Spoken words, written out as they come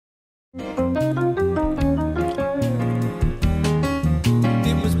It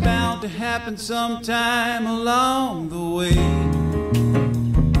was bound to happen sometime along the way.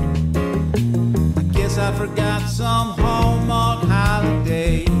 I guess I forgot some Hallmark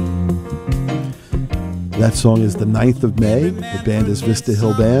holiday. That song is The 9th of May. The band is Vista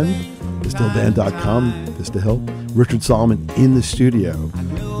Hill Band, VistaHillBand.com, Vista Hill. Richard Solomon in the studio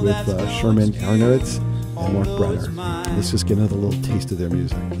with Sherman Aronowitz and Mark Brenner. Let's just get another little taste of their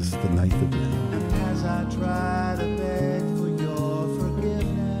music. This is The 9th of May. As I try to beg for your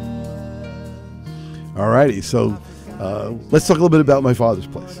forgiveness. All righty, so let's talk a little bit about My Father's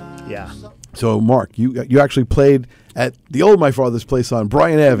Place. Yeah. So, Mark, you actually played at the old My Father's Place on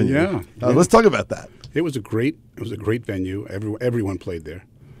Bryant Avenue. Yeah. Let's talk about that. It was a great venue. Everyone played there,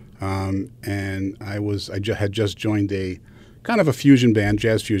 and I had just joined a kind of a fusion band,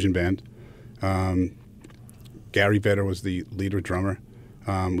 jazz fusion band. Gary Vedder was the leader drummer.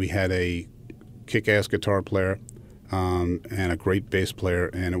 We had a kick-ass guitar player and a great bass player,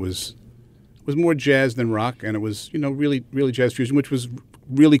 and it was more jazz than rock, and it was really jazz fusion, which was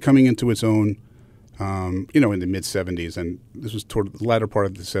really coming into its own, in the mid '70s, and this was toward the latter part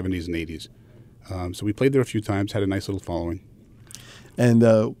of the '70s and '80s. So we played there a few times, had a nice little following. And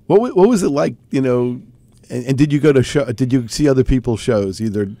what was it like, and did you go to show? Did you see other people's shows,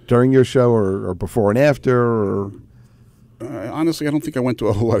 either during your show or before and after? Or honestly, I don't think I went to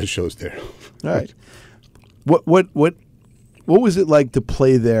a whole lot of shows there. All right. What was it like to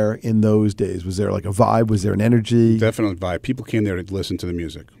play there in those days? Was there like a vibe? Was there an energy? Definitely vibe. People came there to listen to the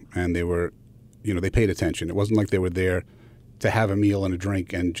music, and they were, they paid attention. It wasn't like they were there to have a meal and a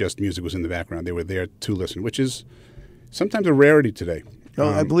drink and just music was in the background. They were there to listen, which is sometimes a rarity today.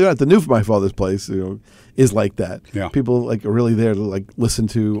 I believe it, the new My Father's Place is like that. Yeah. People are really there to listen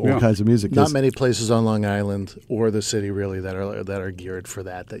to all kinds of music. Not many places on Long Island or the city really that are geared for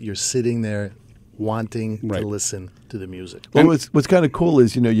that. That you're sitting there wanting to listen to the music. Well, what's kind of cool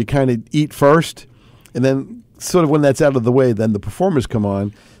is you kind of eat first, and then sort of when that's out of the way, then the performers come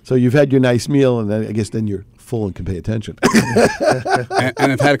on. So you've had your nice meal, and then I guess then you're full and can pay attention.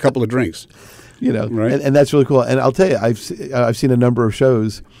 and I've had a couple of drinks. Right? And that's really cool. And I'll tell you, I've seen a number of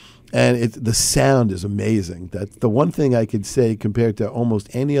shows, and the sound is amazing. That's the one thing I could say compared to almost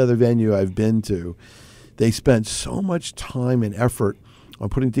any other venue I've been to. They spent so much time and effort on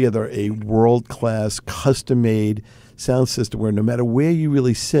putting together a world-class, custom-made sound system where no matter where you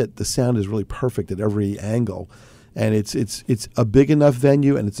really sit, the sound is really perfect at every angle. And it's a big enough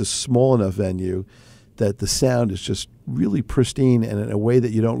venue and it's a small enough venue that the sound is just really pristine and in a way that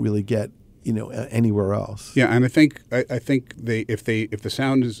you don't really get anywhere else. Yeah, and I think if the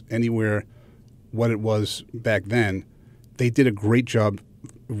sound is anywhere what it was back then, they did a great job.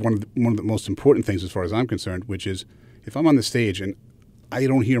 One of the most important things, as far as I'm concerned, which is if I'm on the stage and I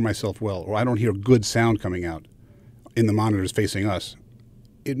don't hear myself well, or I don't hear good sound coming out in the monitors facing us,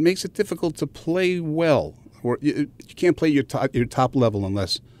 it makes it difficult to play well. Or you can't play your top level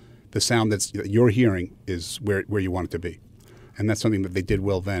unless the sound that you're hearing is where you want it to be, and that's something that they did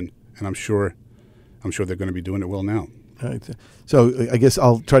well then. And I'm sure they're going to be doing it well now. All right. So I guess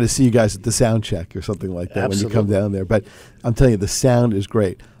I'll try to see you guys at the sound check or something like that. Absolutely. When you come down there. But I'm telling you, the sound is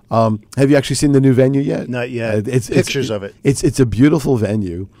great. Have you actually seen the new venue yet? Not yet. Pictures of it. It's a beautiful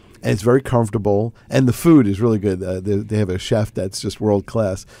venue, and it's very comfortable, and the food is really good. They have a chef that's just world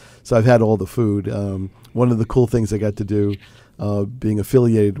class. So I've had all the food. One of the cool things I got to do, being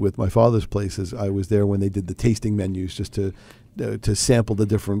affiliated with My Father's Place, is I was there when they did the tasting menus just to sample the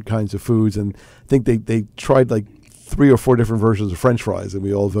different kinds of foods, and I think they tried like 3 or 4 different versions of French fries, and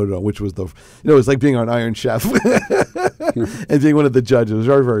we all voted on which was the. It was like being on Iron Chef and being one of the judges. It was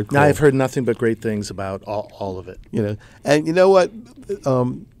very, very cool. Now, I've heard nothing but great things about all of it. And you know what,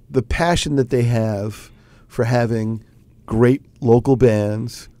 the passion that they have for having great local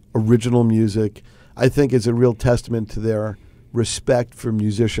bands, original music, I think is a real testament to their respect for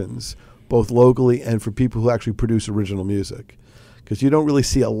musicians, both locally and for people who actually produce original music. Because you don't really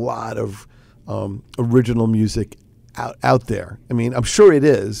see a lot of original music out there. I mean, I'm sure it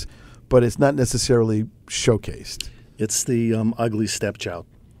is, but it's not necessarily showcased. It's the ugly stepchild.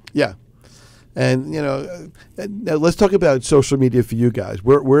 Yeah. And, now let's talk about social media for you guys.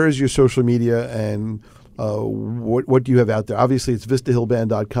 Where is your social media, and what do you have out there? Obviously, it's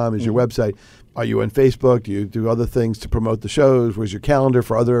VistaHillBand.com is your website. Are you on Facebook? Do you do other things to promote the shows? Where's your calendar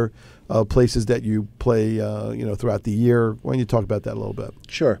for other places that you play, throughout the year? Why don't you talk about that a little bit?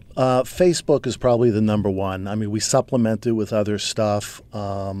 Sure. Facebook is probably the number one. I mean, we supplement it with other stuff.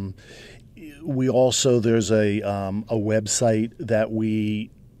 We also, there's a website that we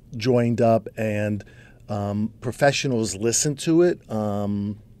joined up, and professionals listen to it.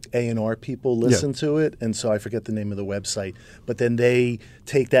 A&R people listen to it, and so I forget the name of the website, but then they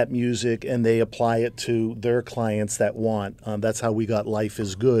take that music and they apply it to their clients that want. That's how we got Life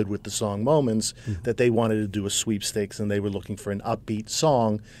is Good with the song Moments, that they wanted to do a sweepstakes and they were looking for an upbeat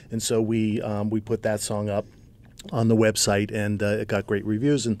song, and so we put that song up on the website, and it got great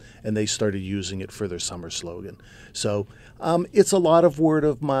reviews, and they started using it for their summer slogan. So it's a lot of word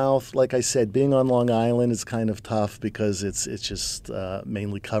of mouth. Like I said, being on Long Island is kind of tough because it's just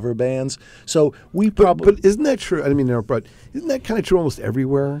mainly cover bands. So we probably. But isn't that true? I mean, but isn't that kind of true almost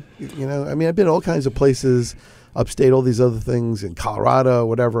everywhere? You know, I mean, I've been all kinds of places, upstate, all these other things in Colorado,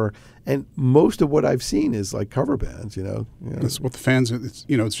 whatever. And most of what I've seen is like cover bands, you know. That's what the fans, it's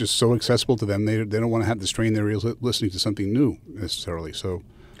just so accessible to them. They don't want to have to strain their ears listening to something new necessarily. So,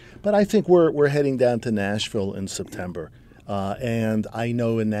 but I think we're heading down to Nashville in September. And I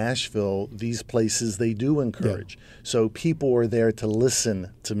know in Nashville, these places, they do encourage. Yeah. So people are there to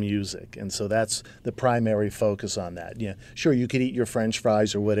listen to music. And so that's the primary focus on that. Yeah, sure, you could eat your French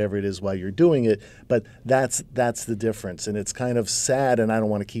fries or whatever it is while you're doing it, but that's the difference. And it's kind of sad, and I don't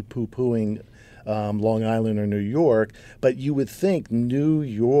want to keep poo-pooing Long Island or New York, but you would think New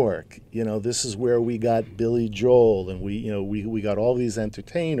York, this is where we got Billy Joel, and we got all these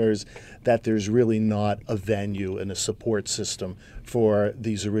entertainers, that there's really not a venue and a support system for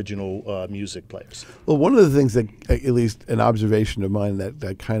these original music players. Well, one of the things that, at least an observation of mine,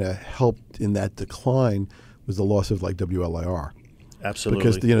 that kind of helped in that decline was the loss of like WLIR. Absolutely.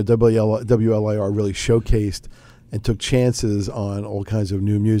 Because WLIR really showcased and took chances on all kinds of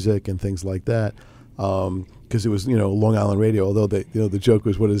new music and things like that. Because it was, Long Island radio. Although the joke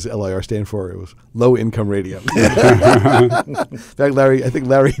was, what does LIR stand for? It was low income radio. In fact, I think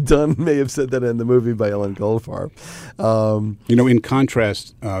Larry Dunn may have said that in the movie by Ellen Goldfarb. In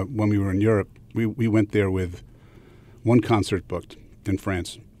contrast, when we were in Europe, we went there with one concert booked in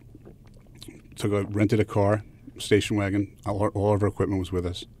France. Rented a car, station wagon. All of our equipment was with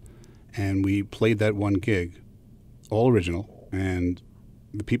us, and we played that one gig, all original, and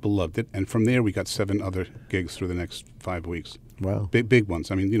the people loved it. And from there, we got 7 other gigs through the next 5 weeks. Wow, big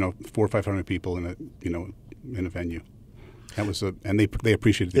ones. I mean, 400 or 500 people in a venue. That was and they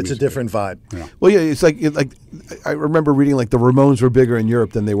appreciated it. It's a different vibe. Yeah. Well, yeah, it's like I remember reading like the Ramones were bigger in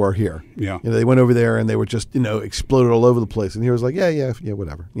Europe than they were here. Yeah, they went over there and they were just exploded all over the place. And here was like, yeah,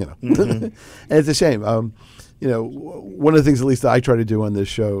 whatever. Mm-hmm. And it's a shame. One of the things, at least that I try to do on this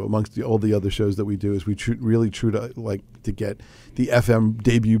show, amongst all the other shows that we do, is we really try to get the FM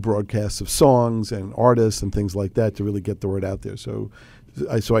debut broadcasts of songs and artists and things like that to really get the word out there. So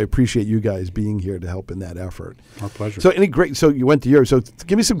I appreciate you guys being here to help in that effort. Our pleasure. So you went to Europe. So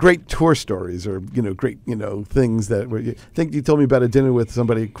give me some great tour stories, or great things that were. I think you told me about a dinner with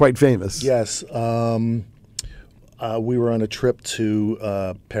somebody quite famous. Yes, we were on a trip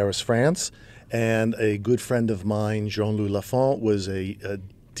to Paris, France. And a good friend of mine, Jean-Louis Lafont, was a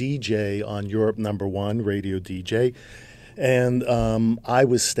DJ on Europe #1, radio DJ. And I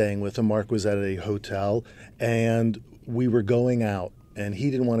was staying with him. Mark was at a hotel, and we were going out. And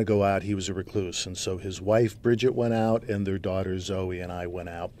he didn't want to go out. He was a recluse. And so his wife, Bridget, went out, and their daughter, Zoe, and I went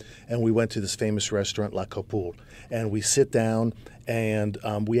out. And we went to this famous restaurant, La Copule. And we sit down, and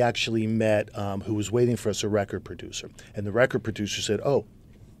we actually met who was waiting for us, a record producer. And the record producer said, "Oh,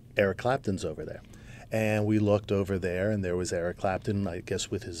 Eric Clapton's over there." And we looked over there, and there was Eric Clapton, I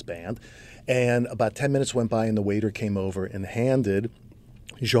guess, with his band. And about 10 minutes went by, and the waiter came over and handed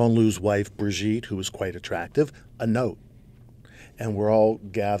Jean-Lou's wife, Brigitte, who was quite attractive, a note. And we're all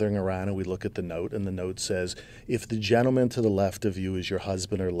gathering around, and we look at the note, and the note says, "If the gentleman to the left of you is your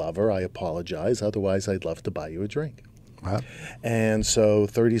husband or lover, I apologize. Otherwise, I'd love to buy you a drink." Wow. And so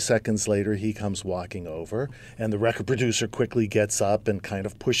 30 seconds later, he comes walking over, and the record producer quickly gets up and kind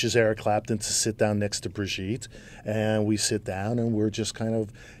of pushes Eric Clapton to sit down next to Brigitte. And we sit down, and we're just kind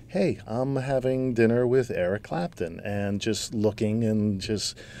of, "Hey, I'm having dinner with Eric Clapton," and just looking and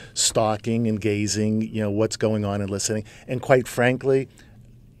just stalking and gazing, what's going on and listening. And quite frankly,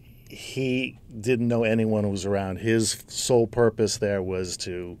 he didn't know anyone was around. His sole purpose there was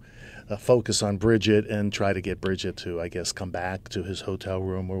to focus on Bridget and try to get Bridget to, I guess, come back to his hotel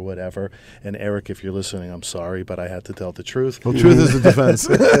room or whatever. And Eric, if you're listening, I'm sorry, but I had to tell the truth. Well, truth is the defense.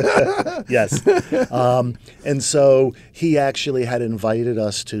 Yes. And so he actually had invited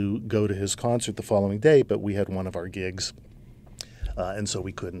us to go to his concert the following day, but we had one of our gigs. And so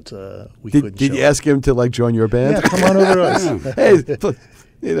we couldn't. Did you ask him to join your band? Yeah, come on over to us. Hey,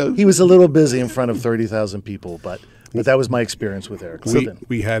 he was a little busy in front of 30,000 people, but that was my experience with Eric Clapton.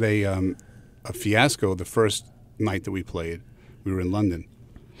 We had a fiasco the first night that we played. We were in London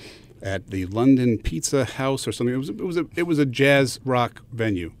at the London Pizza House or something. It was a jazz rock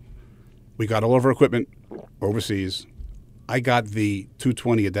venue, we got all of our equipment overseas. I got the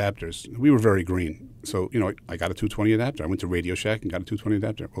 220 adapters. We were very green. So, I got a 220 adapter. I went to Radio Shack and got a 220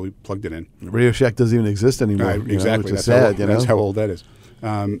 adapter. Well, we plugged it in. Radio Shack doesn't even exist anymore. Exactly. Which is sad. That's how old that is.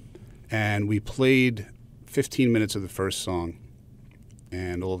 And we played 15 minutes of the first song,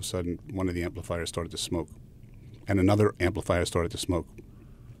 and all of a sudden, one of the amplifiers started to smoke, and another amplifier started to smoke.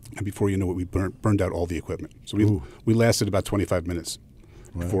 And before you know it, we burned out all the equipment. So we lasted about 25 minutes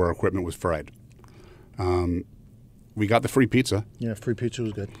before our equipment was fried. We got the free pizza. Yeah, free pizza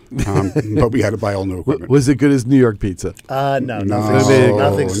was good. But we had to buy all new equipment. Was it good as New York pizza? Nothing's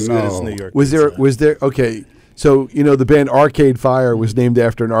as good as New York pizza. Was there, okay, so, the band Arcade Fire was named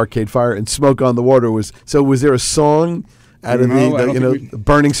after an arcade fire, and Smoke on the Water was there a song out of the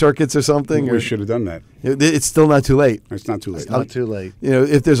Burning Circuits or something? We should have done that. It's still not too late. It's not too late. It's not too late.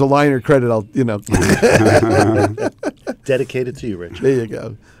 If there's a liner credit, I'll, Dedicated to you, Rich. There you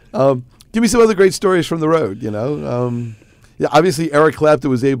go. Give me some other great stories from the road, obviously Eric Clapton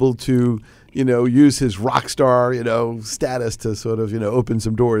was able to, use his rock star, status to sort of, open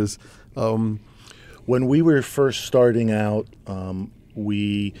some doors. When we were first starting out,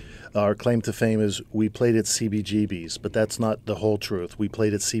 our claim to fame is we played at CBGB's, but that's not the whole truth. We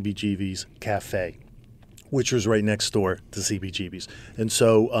played at CBGB's Cafe, which was right next door to CBGB's. And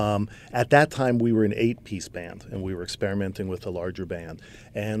so at that time, we were an 8-piece band, and we were experimenting with a larger band.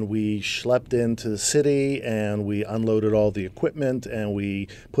 And we schlepped into the city, and we unloaded all the equipment, and we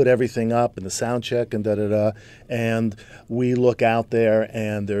put everything up in the sound check and da-da-da. And we look out there,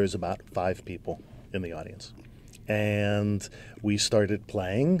 and there's about 5 people in the audience. And we started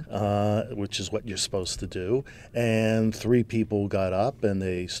playing, which is what you're supposed to do. And 3 people got up and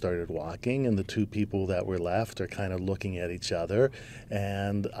they started walking, and the 2 people that were left are kind of looking at each other.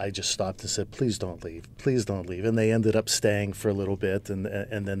 And I just stopped and said, "Please don't leave. Please don't leave." And they ended up staying for a little bit, and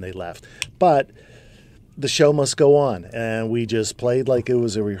then they left. But the show must go on, and we just played like it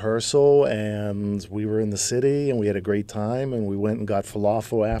was a rehearsal, and we were in the city, and we had a great time, and we went and got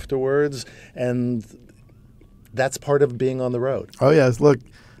falafel afterwards, and that's part of being on the road. Oh yes, look,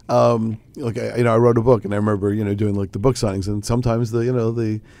 I wrote a book, and I remember doing like the book signings, and sometimes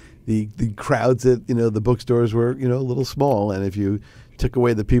the crowds at the bookstores were a little small, and if you took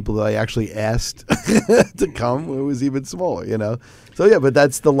away the people that I actually asked to come, it was even smaller. So yeah, but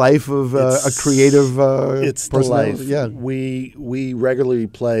that's the life of a creative. It's the life. Yeah, we regularly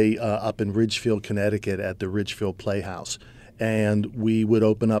play up in Ridgefield, Connecticut, at the Ridgefield Playhouse. And we would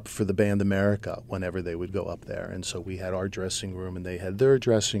open up for the band America whenever they would go up there. And so we had our dressing room, and they had their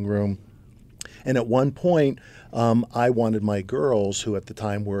dressing room. And at one point, I wanted my girls, who at the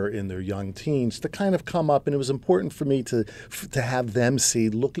time were in their young teens, to kind of come up. And it was important for me to have them see,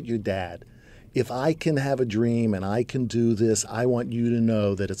 look at your dad. If I can have a dream and I can do this, I want you to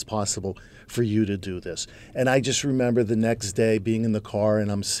know that it's possible for you to do this. And I just remember the next day being in the car, and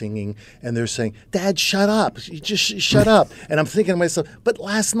I'm singing, and they're saying, "Dad, shut up. Just shut up." And I'm thinking to myself, but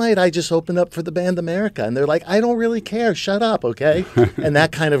last night I just opened up for the band America. And they're like, "I don't really care. Shut up, okay?" And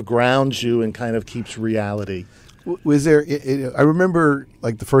that kind of grounds you and kind of keeps reality. Was there, I remember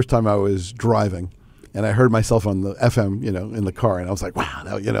like the first time I was driving, and I heard myself on the FM, in the car, and I was like, wow,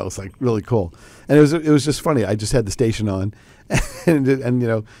 it's like really cool. And it was just funny. I just had the station on,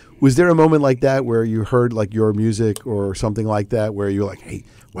 and was there a moment like that where you heard like your music or something like that where you're like, hey,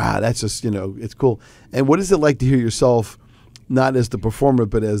 wow, that's just, it's cool. And what is it like to hear yourself, not as the performer,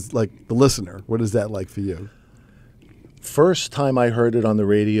 but as like the listener? What is that like for you? First time I heard it on the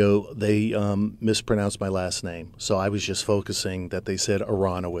radio, they mispronounced my last name. So I was just focusing that they said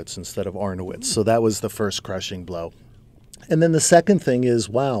Aronowitz instead of Arnowitz. So that was the first crushing blow. And then the second thing is,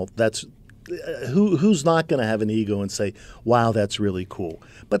 wow, that's who's not going to have an ego and say, wow, that's really cool.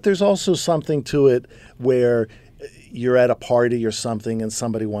 But there's also something to it where you're at a party or something and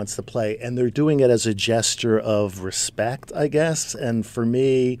somebody wants to play, and they're doing it as a gesture of respect, I guess. And for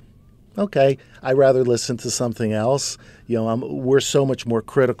me, okay, I'd rather listen to something else. We're so much more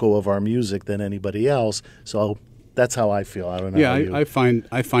critical of our music than anybody else. So that's how I feel. I don't know. Yeah, I find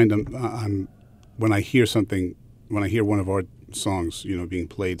when I hear something, when I hear one of our songs, being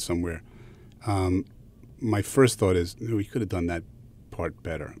played somewhere, my first thought is, we could have done that part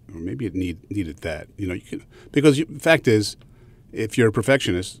better, or maybe it needed that. Because the fact is, if you're a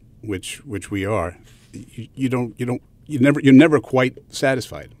perfectionist, which we are, you're never quite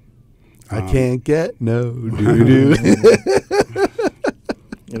satisfied. I can't get no doo-doo.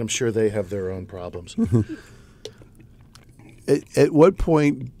 And I'm sure they have their own problems. At what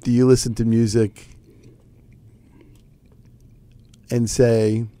point do you listen to music and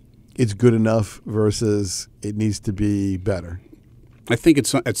say it's good enough versus it needs to be better? I think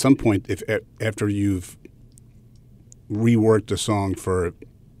it's at some point, if after you've reworked a song for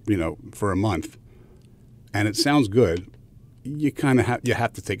a month, and it sounds good, you kind of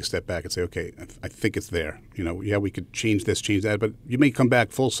have to take a step back and say, okay, I think it's there. Yeah, we could change this, change that, but you may come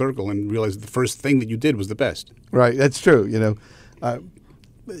back full circle and realize the first thing that you did was the best. Right, that's true.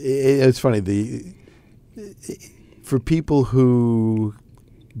 It's funny. For people who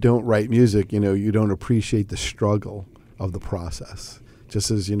don't write music, you don't appreciate the struggle of the process.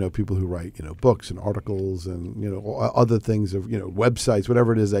 Just as people who write books and articles and other things of websites,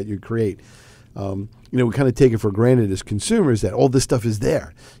 whatever it is that you create. We kind of take it for granted as consumers that all this stuff is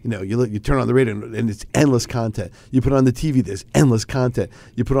there. You turn on the radio and it's endless content. You put on the TV, there's endless content.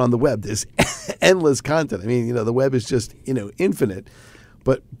 You put on the web, there's endless content. I mean, the web is just infinite.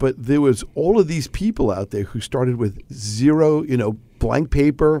 But there was all of these people out there who started with zero, blank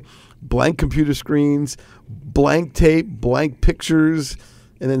paper, blank computer screens, blank tape, blank pictures,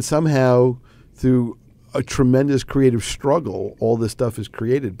 and then somehow through a tremendous creative struggle, all this stuff is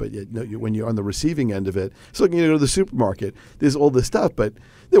created. But yet, when you're on the receiving end of it, it's like you go to the supermarket. There's all this stuff, but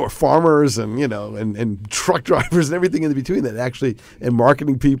there were farmers and and truck drivers and everything in between that actually, and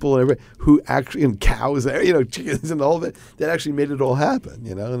marketing people and everybody who actually, and cows, chickens and all of it, that actually made it all happen.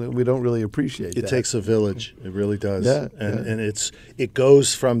 And we don't really appreciate that. It takes a village. It really does. Yeah, and it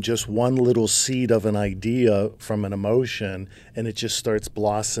goes from just one little seed of an idea, from an emotion, and it just starts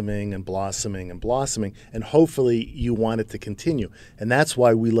blossoming and blossoming and blossoming. And hopefully you want it to continue. And that's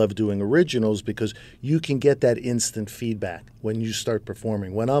why we love doing originals, because you can get that instant feedback when you start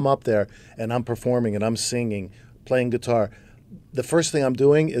performing. When I'm up there and I'm performing and I'm singing, playing guitar, the first thing I'm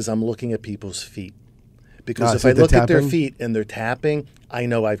doing is I'm looking at people's feet. Because if I look at their feet and they're tapping, I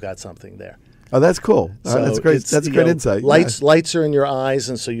know I've got something there. Oh, that's cool. So that's great. That's great insight. Lights are in your eyes,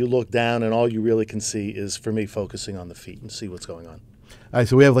 and so you look down, and all you really can see is, for me, focusing on the feet and see what's going on. All right,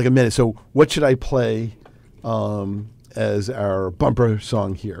 so we have like a minute. So what should I play as our bumper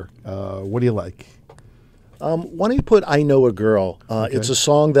song here? What do you like? Why don't you put I Know a Girl? Okay. It's a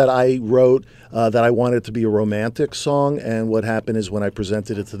song that I wrote that I wanted to be a romantic song, and what happened is when I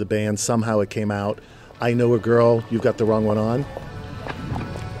presented it to the band, somehow it came out, I Know a Girl, You've Got the Wrong One On.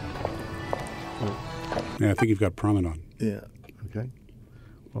 Yeah, I think you've got Promenade on. Yeah. Okay.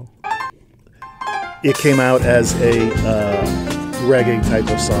 Well. It came out as a reggae type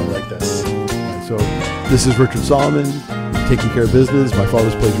of song like this. All right, so this is Richard Solomon, taking care of business. My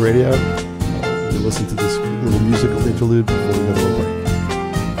Father's Plays Radio. We'll listen to this little musical interlude before we go to a break.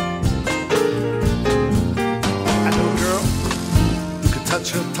 I know a girl who could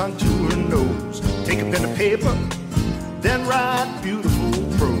touch her tongue to her nose, take a pen and paper, then write beautiful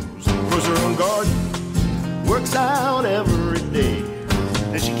prose. Grows her own garden, works out every day,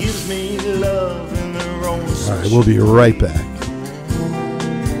 and she gives me love in her own. All right, we'll be right back.